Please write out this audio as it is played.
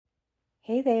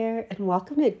Hey there, and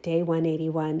welcome to day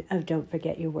 181 of Don't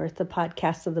Forget Your Worth, the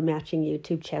podcast of the Matching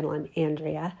YouTube channel. I'm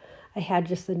Andrea. I had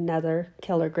just another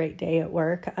killer great day at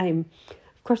work. I'm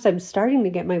starting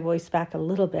to get my voice back a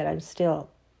little bit. I'm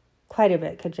still quite a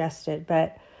bit congested,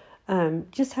 but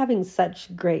just having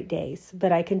such great days.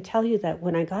 But I can tell you that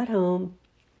when I got home,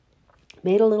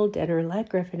 made a little dinner, let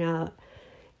Griffin out,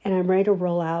 and I'm ready to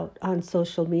roll out on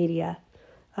social media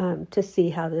to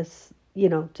see how to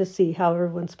see how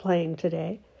everyone's playing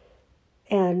today.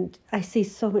 And I see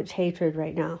so much hatred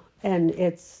right now, and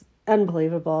it's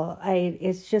unbelievable.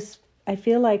 I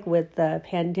feel like with the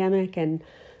pandemic and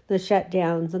the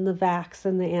shutdowns and the vax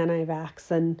and the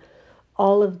anti-vax and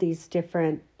all of these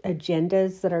different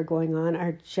agendas that are going on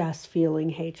are just fueling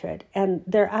hatred. And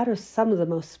they're out of some of the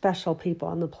most special people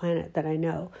on the planet that I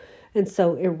know. And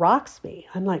so it rocks me.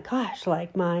 I'm like, gosh,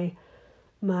 like my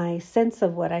sense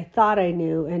of what I thought I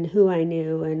knew and who I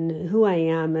knew and who I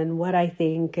am and what I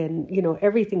think and,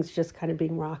 everything's just kind of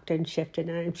being rocked and shifted.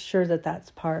 And I'm sure that that's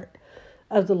part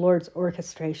of the Lord's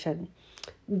orchestration.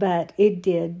 But it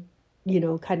did,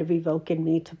 kind of evoke in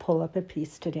me to pull up a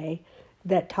piece today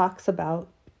that talks about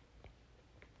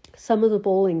some of the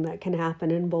bullying that can happen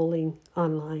in bullying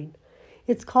online.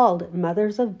 It's called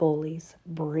Mothers of Bullies,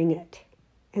 Bring It.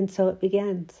 And so it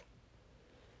begins.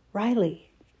 Riley,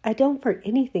 I don't for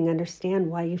anything understand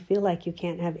why you feel like you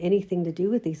can't have anything to do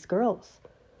with these girls.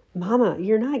 Mama,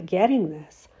 you're not getting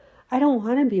this. I don't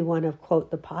want to be one of,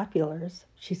 quote, the populars,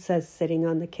 she says, sitting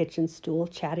on the kitchen stool,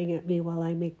 chatting at me while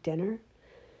I make dinner.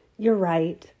 You're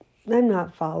right. I'm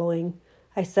not following,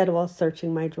 I said while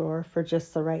searching my drawer for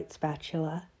just the right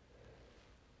spatula.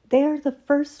 They are the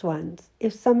first ones,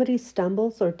 if somebody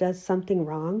stumbles or does something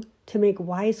wrong, to make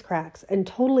wisecracks and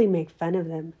totally make fun of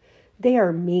them. They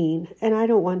are mean, and I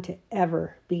don't want to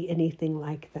ever be anything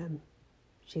like them,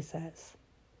 she says.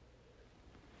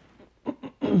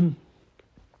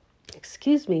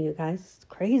 Excuse me, you guys, it's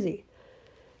crazy.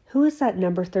 Who is that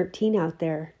number 13 out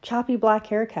there? Choppy black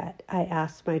haircut, I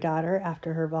asked my daughter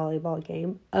after her volleyball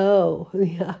game. Oh,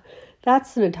 yeah,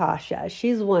 that's Natasha.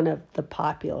 She's one of the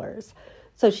populars.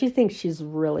 So she thinks she's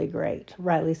really great,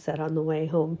 Riley said on the way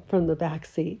home from the back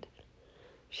seat.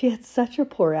 She had such a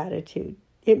poor attitude.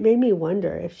 It made me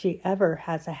wonder if she ever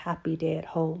has a happy day at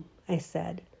home, I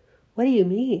said. What do you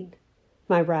mean?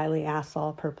 My Riley asked,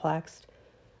 all perplexed.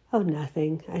 Oh,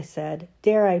 nothing, I said.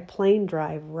 Dare I plane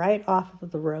drive right off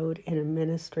of the road in a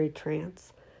ministry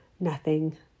trance?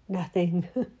 Nothing, nothing,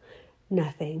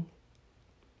 nothing.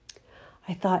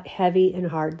 I thought heavy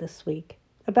and hard this week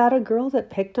about a girl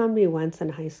that picked on me once in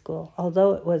high school.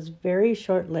 Although it was very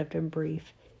short-lived and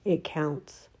brief, it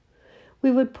counts. We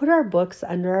would put our books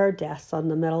under our desks on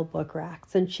the metal book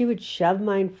racks, and she would shove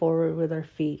mine forward with her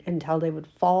feet until they would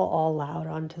fall all out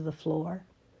onto the floor.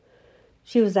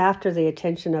 She was after the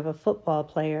attention of a football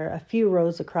player a few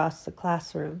rows across the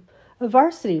classroom, a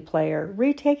varsity player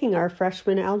retaking our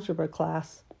freshman algebra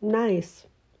class. Nice.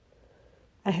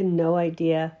 I had no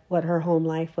idea what her home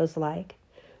life was like,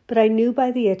 but I knew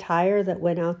by the attire that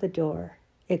went out the door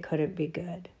it couldn't be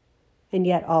good. And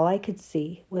yet all I could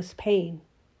see was pain.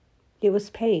 It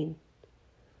was pain.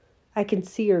 I can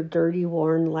see her dirty,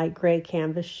 worn, light gray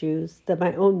canvas shoes that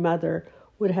my own mother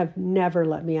would have never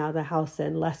let me out of the house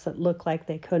in lest it looked like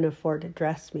they couldn't afford to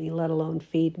dress me, let alone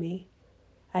feed me.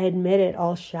 I admit it,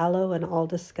 all shallow and all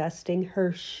disgusting.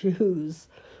 Her shoes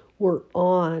were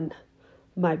on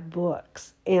my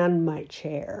books and my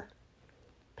chair.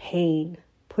 Pain,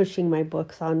 pushing my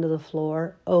books onto the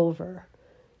floor over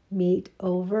and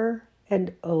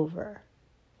over,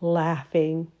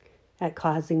 laughing at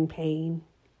causing pain.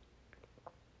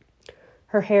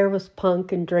 Her hair was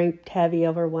punk and draped heavy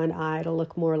over one eye to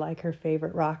look more like her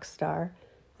favorite rock star,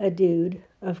 a dude,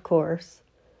 of course.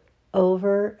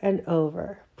 Over and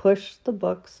over, push the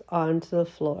books onto the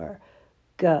floor.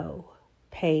 Go,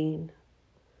 pain.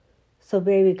 So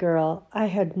baby girl, I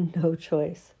had no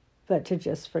choice but to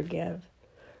just forgive.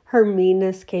 Her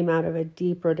meanness came out of a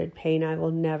deep-rooted pain I will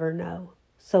never know.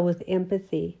 So with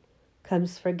empathy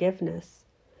comes forgiveness.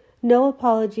 No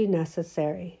apology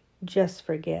necessary, just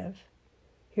forgive.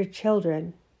 Your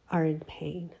children are in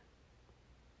pain.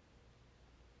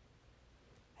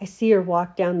 I see her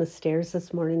walk down the stairs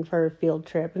this morning for her field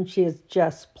trip, and she is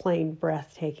just plain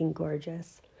breathtaking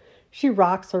gorgeous. She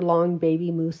rocks her long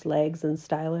baby moose legs and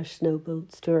stylish snow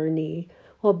boots to her knee,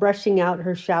 while brushing out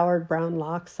her showered brown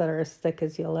locks that are as thick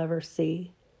as you'll ever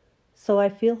see. So I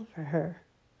feel for her.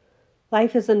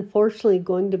 Life is unfortunately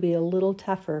going to be a little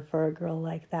tougher for a girl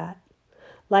like that.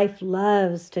 Life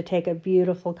loves to take a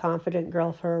beautiful, confident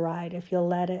girl for a ride if you'll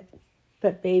let it.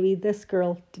 But baby, this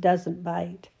girl doesn't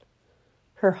bite.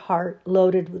 her heart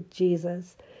loaded with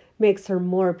Jesus, makes her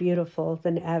more beautiful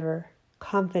than ever,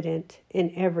 confident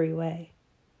in every way.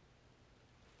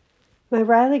 My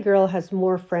Riley girl has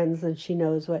more friends than she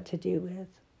knows what to do with.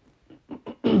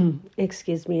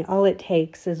 Excuse me, all it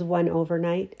takes is one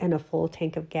overnight and a full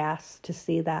tank of gas to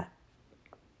see that.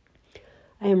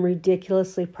 I am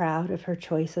ridiculously proud of her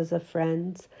choices of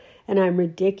friends, and I'm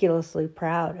ridiculously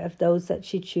proud of those that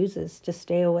she chooses to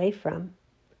stay away from.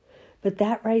 But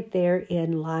that right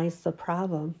therein lies the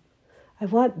problem. I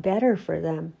want better for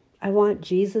them. I want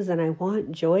Jesus and I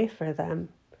want joy for them.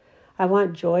 I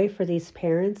want joy for these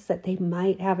parents that they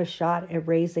might have a shot at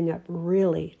raising up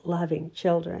really loving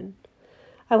children.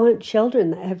 I want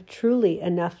children that have truly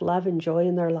enough love and joy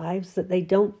in their lives that they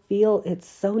don't feel it's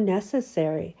so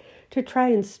necessary to try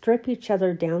and strip each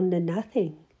other down to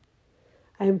nothing.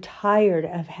 I am tired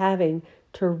of having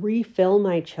to refill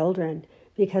my children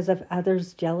because of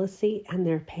others' jealousy and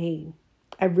their pain.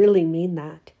 I really mean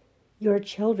that. Your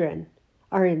children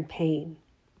are in pain.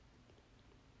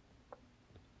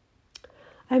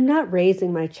 I'm not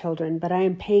raising my children, but I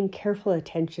am paying careful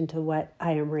attention to what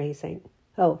I am raising.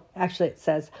 Oh, actually it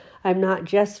says, I'm not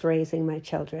just raising my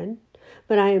children,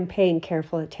 but I am paying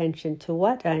careful attention to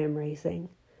what I am raising.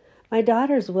 My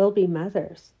daughters will be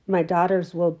mothers. My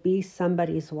daughters will be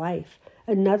somebody's wife,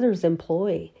 another's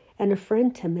employee, and a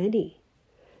friend to many.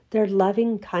 Their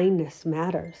loving kindness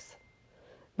matters.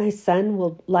 My son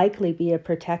will likely be a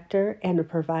protector and a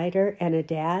provider and a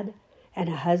dad and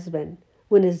a husband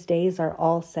when his days are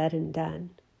all said and done.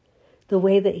 The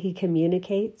way that he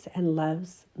communicates and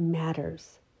loves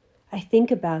matters. I think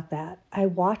about that. I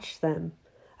watch them.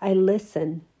 I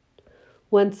listen.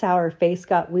 One sour face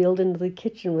got wheeled into the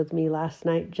kitchen with me last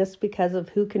night just because of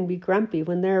who can be grumpy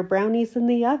when there are brownies in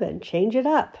the oven. Change it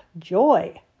up.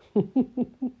 Joy.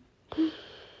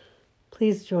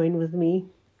 Please join with me.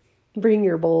 Bring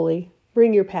your bully.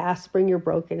 Bring your past. Bring your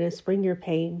brokenness. Bring your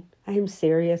pain. I am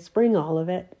serious. Bring all of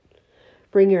it.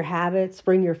 Bring your habits.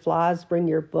 Bring your flaws. Bring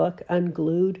your book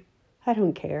unglued. I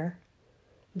don't care.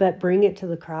 But bring it to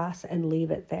the cross and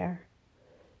leave it there.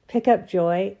 Pick up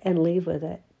joy and leave with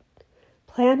it.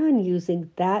 Plan on using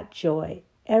that joy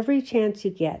every chance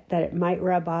you get that it might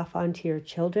rub off onto your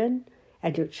children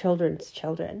and your children's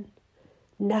children.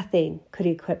 Nothing could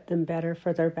equip them better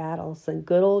for their battles than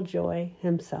good old Joy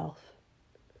himself.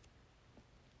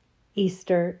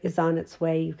 Easter is on its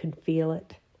way. You can feel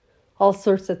it. All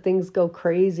sorts of things go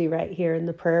crazy right here in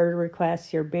the prayer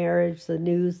requests, your marriage, the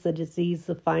news, the disease,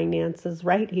 the finances,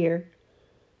 right here.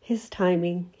 His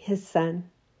timing, his son.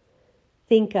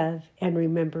 Think of and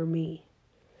remember me.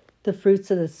 The fruits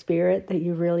of the Spirit that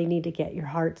you really need to get your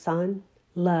hearts on: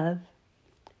 love,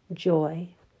 joy,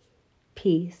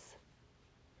 peace,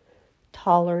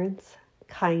 tolerance,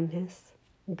 kindness,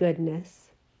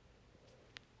 goodness,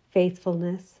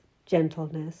 faithfulness,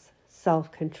 gentleness,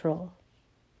 self-control.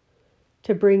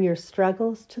 To bring your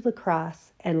struggles to the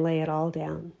cross and lay it all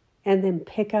down, and then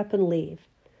pick up and leave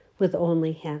with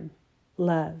only Him.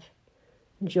 Love,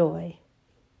 joy,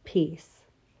 peace.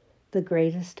 The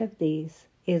greatest of these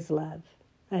is love.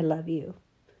 I love you.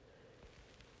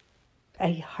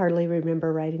 I hardly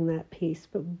remember writing that piece,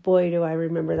 but boy, do I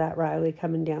remember that Riley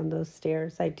coming down those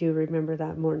stairs. I do remember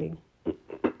that morning.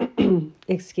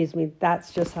 Excuse me.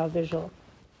 That's just how visual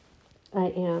I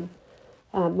am.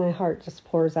 My heart just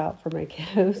pours out for my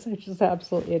kiddos. I just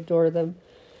absolutely adore them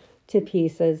to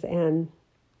pieces. And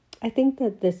I think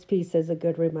that this piece is a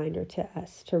good reminder to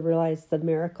us to realize the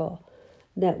miracle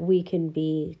that we can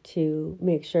be, to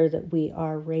make sure that we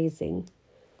are raising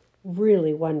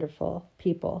really wonderful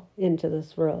people into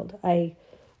this world.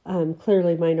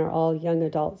 Clearly mine are all young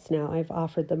adults now. I've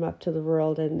offered them up to the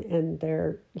world, and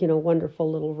they're,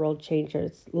 wonderful little world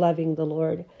changers, loving the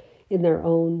Lord in their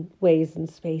own ways and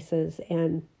spaces,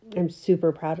 and I'm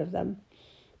super proud of them.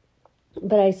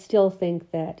 But I still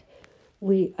think that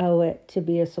we owe it to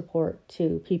be a support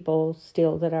to people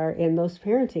still that are in those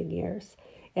parenting years.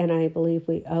 And I believe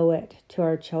we owe it to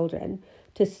our children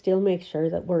to still make sure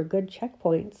that we're good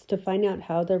checkpoints to find out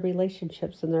how their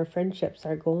relationships and their friendships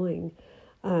are going.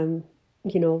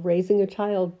 Raising a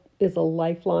child is a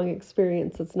lifelong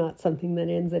experience. It's not something that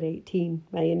ends at 18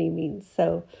 by any means.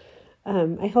 So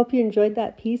I hope you enjoyed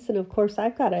that piece. And of course,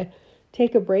 I've got to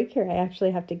take a break here. I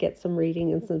actually have to get some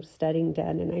reading and some studying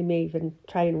done, and I may even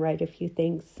try and write a few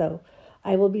things. So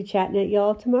I will be chatting at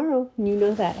y'all tomorrow. You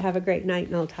know that. Have a great night,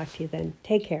 and I'll talk to you then.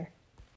 Take care.